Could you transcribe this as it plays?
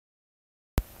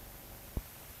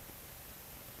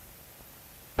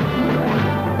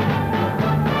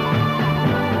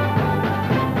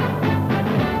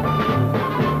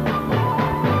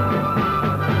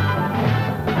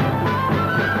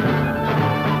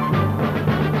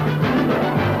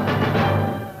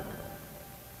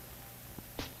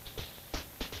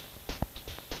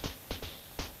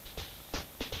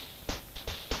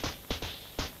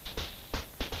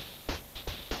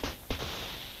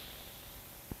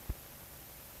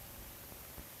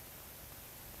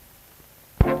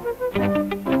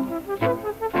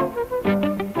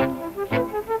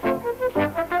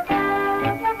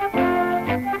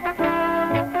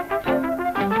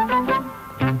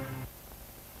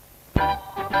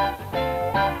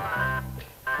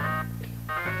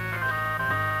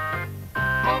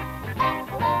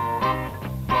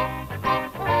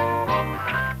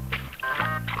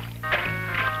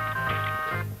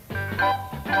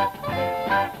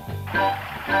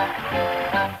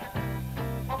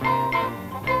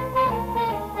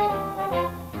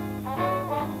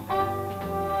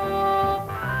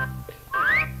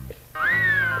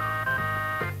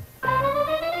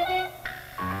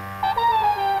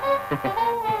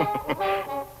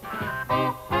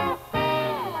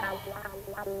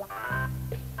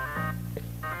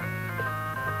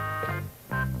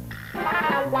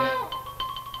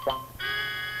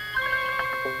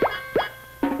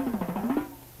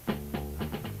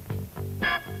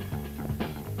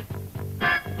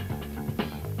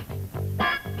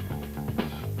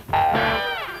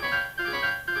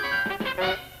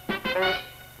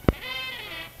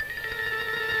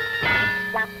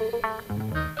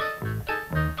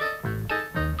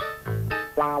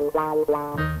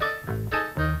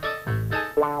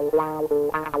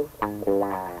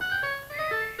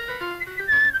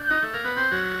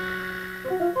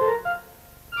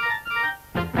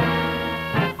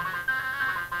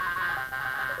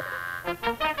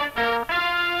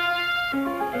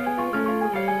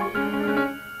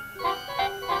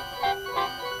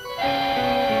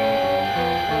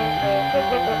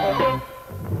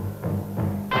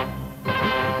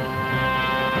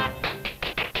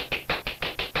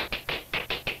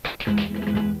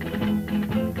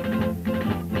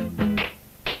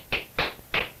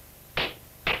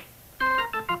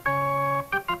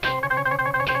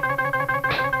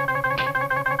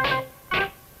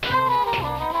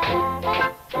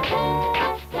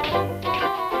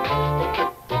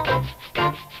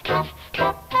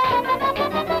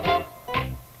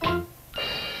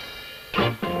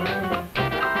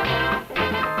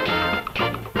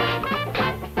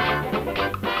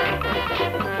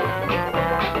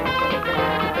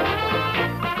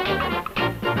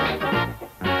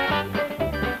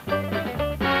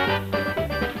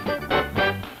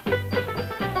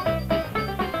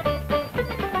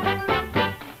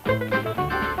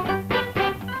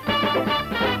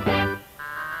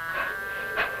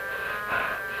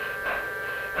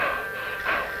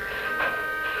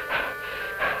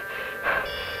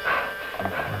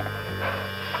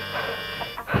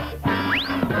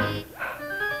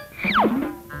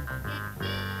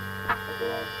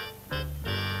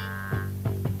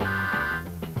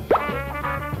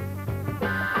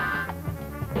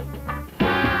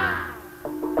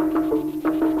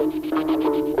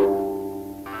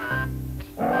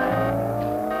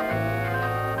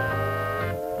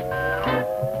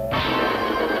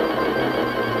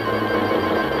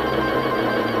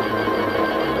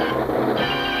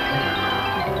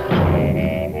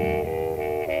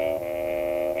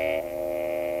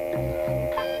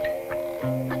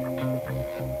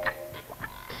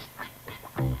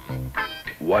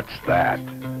What's that?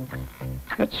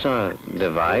 It's a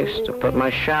device to put my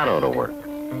shadow to work.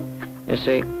 You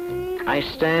see, I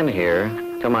stand here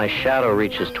till my shadow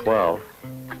reaches 12,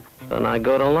 then I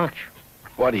go to lunch.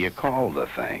 What do you call the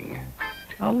thing?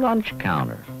 A lunch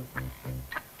counter.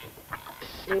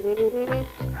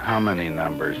 How many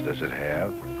numbers does it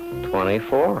have?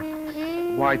 24.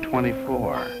 Why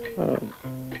 24?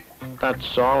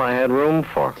 That's all I had room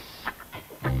for.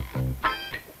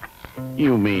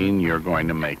 You mean you're going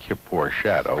to make your poor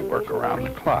shadow work around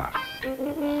the clock?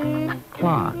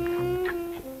 Clock.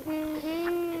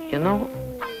 You know,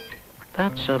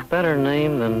 that's a better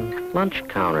name than lunch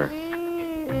counter.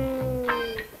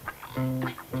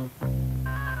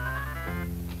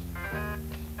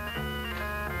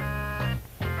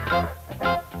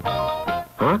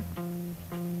 Huh?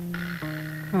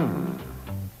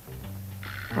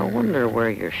 I wonder where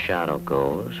your shadow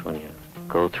goes when you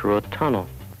go through a tunnel.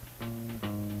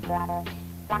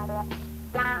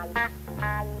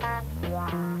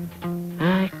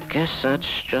 I guess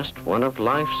that's just one of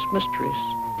life's mysteries.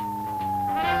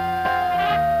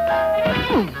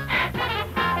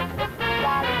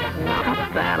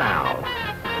 Knock that out.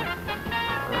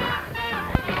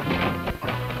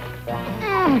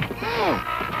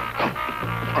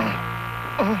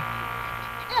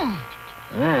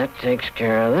 That takes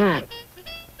care of that.